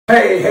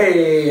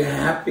Hey,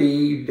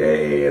 happy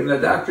day. And the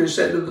doctor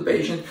said to the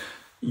patient,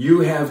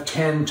 you have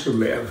 10 to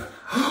live.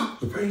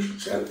 The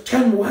patient said,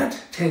 10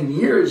 what? 10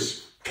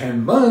 years,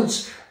 10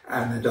 months.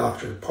 And the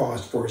doctor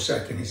paused for a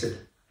second. He said,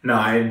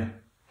 9.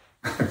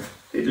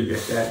 Did you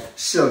get that?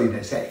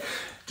 Silliness, hey.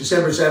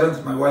 December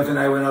 7th, my wife and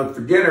I went out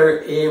for dinner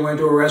and went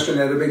to a restaurant,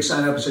 had a big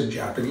sign up that said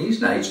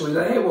Japanese night. So we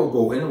said, hey, we'll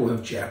go in and we'll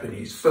have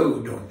Japanese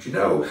food, don't you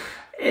know?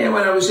 And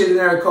when I was sitting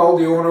there, I called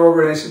the owner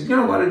over and I said, you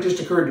know what? It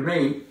just occurred to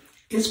me.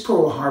 It's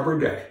Pearl Harbor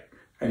Day.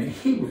 And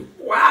he went,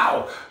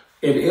 wow,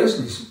 it is.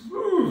 And he said,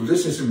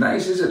 this isn't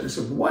nice, is it? I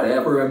said,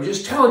 whatever, I'm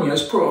just telling you,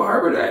 it's Pearl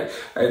Harbor Day.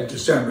 And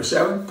December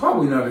 7th,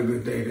 probably not a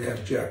good day to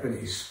have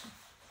Japanese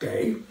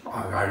Day.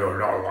 I don't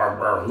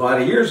know, a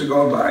lot of years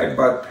ago by,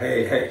 but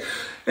hey.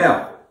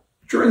 Now,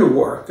 during the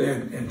war, they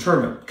had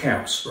internment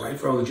camps, right,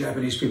 for all the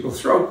Japanese people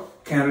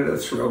throughout Canada,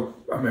 throughout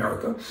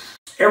America.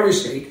 Every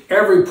state,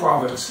 every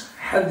province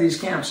had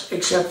these camps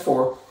except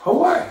for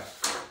Hawaii.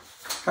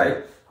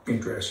 Hey.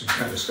 Interesting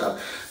kind of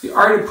stuff. The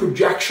art of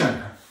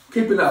projection.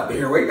 Keep it up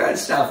here. We got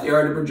stuff. The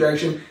art of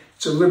projection.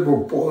 It's a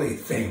liberal bully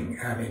thing.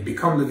 I mean,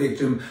 become the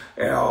victim.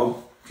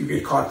 You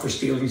get caught for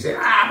stealing. You say,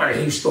 but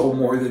he stole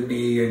more than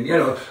me.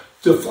 And,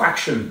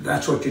 deflection.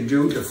 That's what you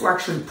do.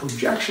 Deflection,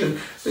 projection.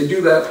 They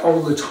do that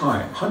all the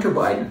time. Hunter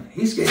Biden,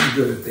 he's getting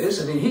good at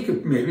this. I mean, he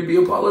could maybe be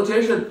a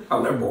politician, a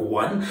liberal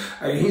one.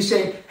 I mean, he's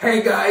saying,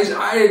 hey guys,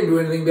 I didn't do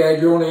anything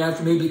bad. You're only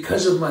after me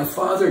because of my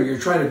father. You're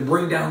trying to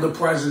bring down the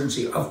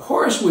presidency. Of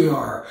course we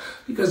are,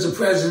 because the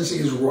presidency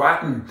is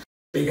rotten,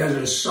 because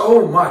there's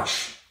so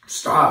much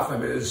stuff. I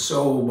mean, there's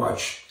so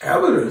much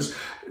evidence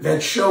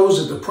that shows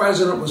that the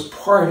president was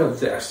part of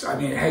this. I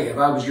mean, hey, if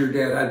I was your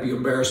dad, I'd be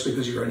embarrassed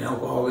because you're an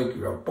alcoholic,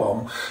 you're a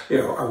bum.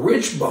 A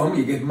rich bum,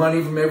 you get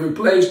money from every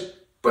place,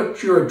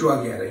 but you're a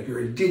drug addict, you're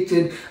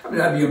addicted. I mean,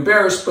 I'd be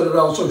embarrassed, but I'd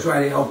also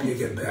try to help you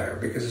get better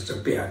because it's a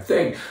bad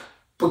thing.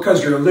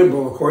 Because you're a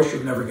liberal, of course,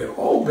 you'll never get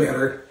all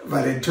better.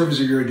 But in terms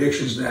of your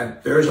addictions,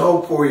 there's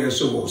hope for you,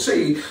 so we'll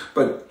see.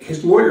 But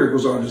his lawyer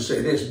goes on to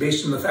say this,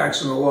 based on the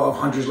facts and the law, if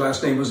Hunter's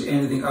last name was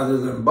anything other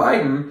than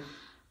Biden,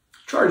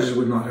 charges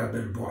would not have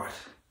been brought.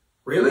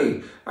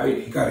 Really?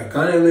 He got a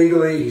gun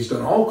illegally. He's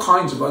done all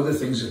kinds of other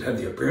things that have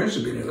the appearance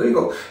of being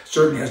illegal.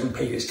 Certainly hasn't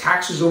paid his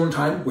taxes on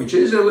time, which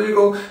is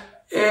illegal.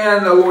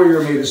 And the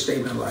lawyer made a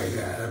statement like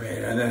that.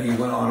 And then he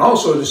went on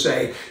also to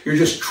say, you're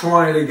just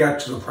trying to get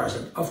to the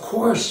president. Of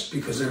course,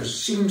 because there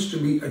seems to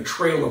be a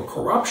trail of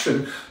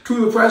corruption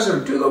to the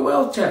president, to the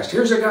wealth test.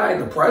 Here's a guy,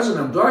 the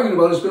president I'm talking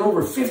about, has been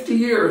over 50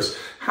 years,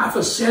 half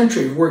a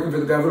century working for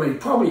the government. He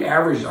probably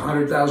averaged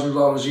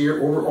 $100,000 a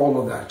year over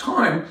all of that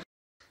time.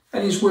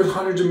 And he's worth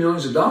hundreds of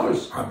millions of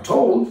dollars, I'm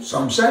told.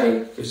 Some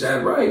say, is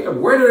that right?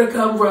 And where did it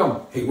come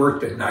from? He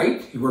worked at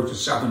night. He worked at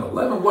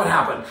 7-Eleven. What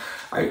happened?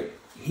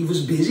 He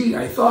was busy,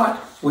 I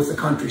thought, with the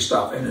country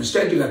stuff. And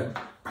instead you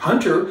got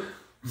Hunter,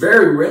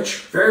 very rich,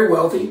 very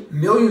wealthy,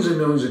 millions and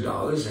millions of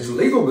dollars. His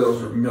legal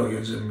bills were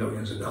millions and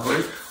millions of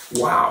dollars.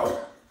 Wow,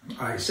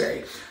 I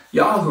say.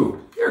 Yahoo,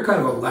 they're kind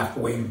of a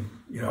left-wing,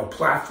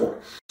 platform.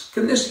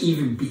 Can this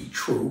even be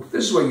true?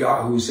 This is what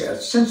Yahoo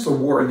says. Since the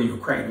war in the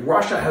Ukraine,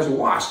 Russia has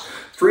lost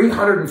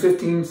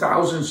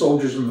 315,000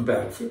 soldiers in the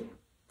battlefield.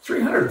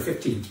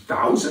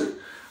 315,000?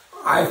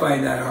 I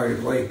find that hard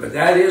to believe, but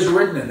that is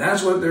written, and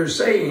that's what they're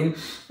saying.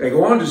 They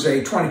go on to say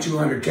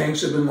 2,200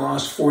 tanks have been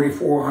lost,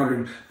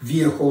 4,400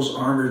 vehicles,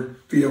 armored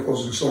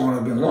vehicles, and so on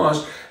have been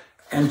lost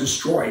and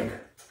destroyed.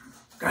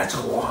 That's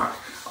a lot.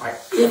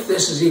 If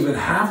this is even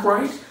half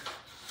right,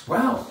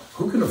 wow,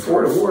 who can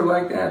afford a war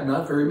like that?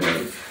 Not very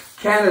many.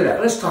 Canada,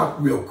 let's talk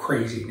real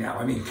crazy now.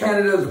 I mean,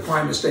 Canada, the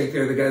prime mistake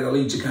there, the guy that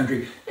leads the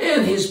country,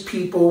 and his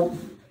people,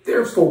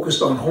 they're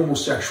focused on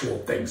homosexual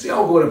things. They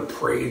all go to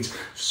parades,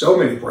 so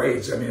many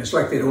parades. I mean, it's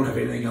like they don't have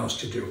anything else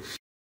to do.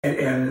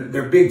 And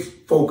their big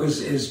focus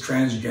is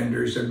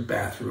transgenders and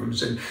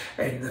bathrooms and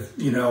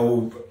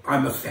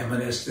I'm a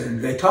feminist,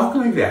 and they talk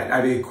like that.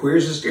 I mean,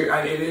 queers is,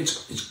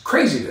 it's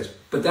craziness,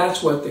 but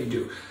that's what they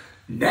do.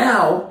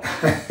 Now,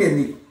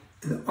 in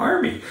the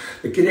Army,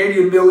 the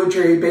Canadian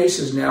military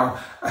bases now,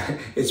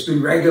 it's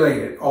been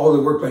regulated, all the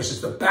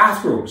workplaces, the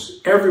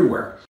bathrooms,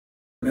 everywhere.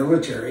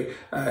 Military,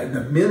 in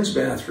the men's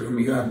bathroom,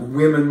 you have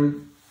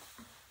woman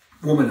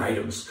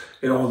items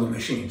in all the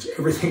machines.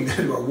 Everything that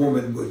a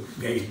woman would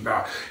need.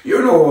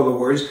 All the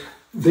words.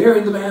 They're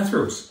in the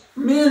bathrooms.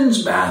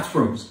 Men's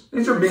bathrooms.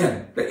 These are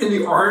men in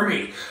the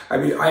Army. I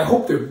mean, I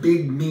hope they're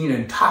big, mean,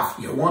 and tough.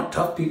 You want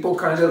tough people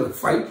kind of to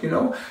fight,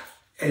 And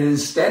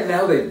instead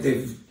now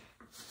they've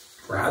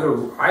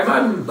rather,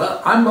 I'm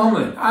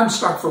mumbling. I'm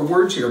stuck for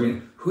words here. I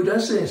mean, who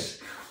does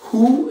this?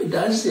 Who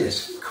does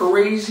this?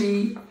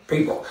 Crazy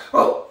people.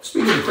 Oh,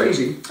 speaking of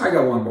crazy, I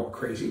got one more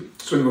crazy.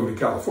 Swing over to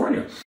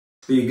California.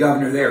 The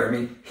governor there, I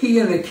mean, he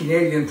and the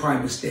Canadian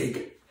prime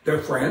mistake, they're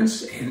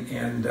friends,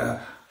 and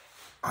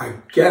I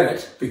get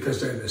it because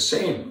they're the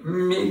same.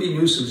 Maybe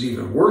Newsom's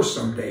even worse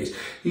some days.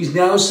 He's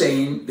now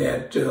saying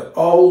that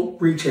all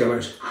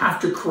retailers have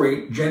to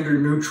create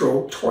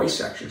gender-neutral toy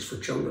sections for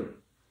children.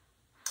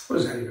 What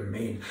does that even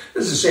mean?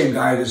 This is the same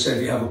guy that said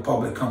if you have a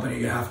public company,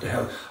 you have to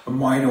have a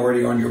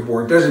minority on your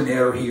board. Doesn't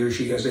matter he or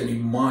she has any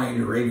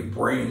mind or any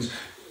brains.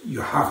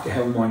 You have to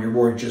have them on your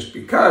board just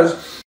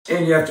because.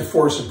 And you have to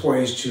force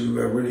employees to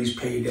release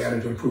pay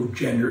data to improve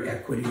gender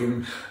equity.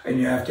 And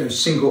you have to have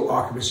single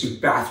occupancy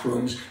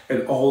bathrooms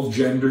at all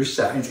gender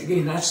settings.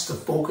 Again, that's the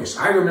focus.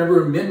 I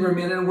remember men were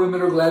men and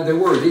women are glad they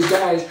were. These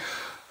guys,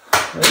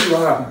 there's a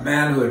lot of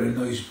manhood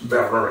in these.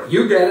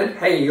 You get it.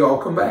 Hey, you all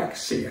come back.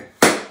 See ya.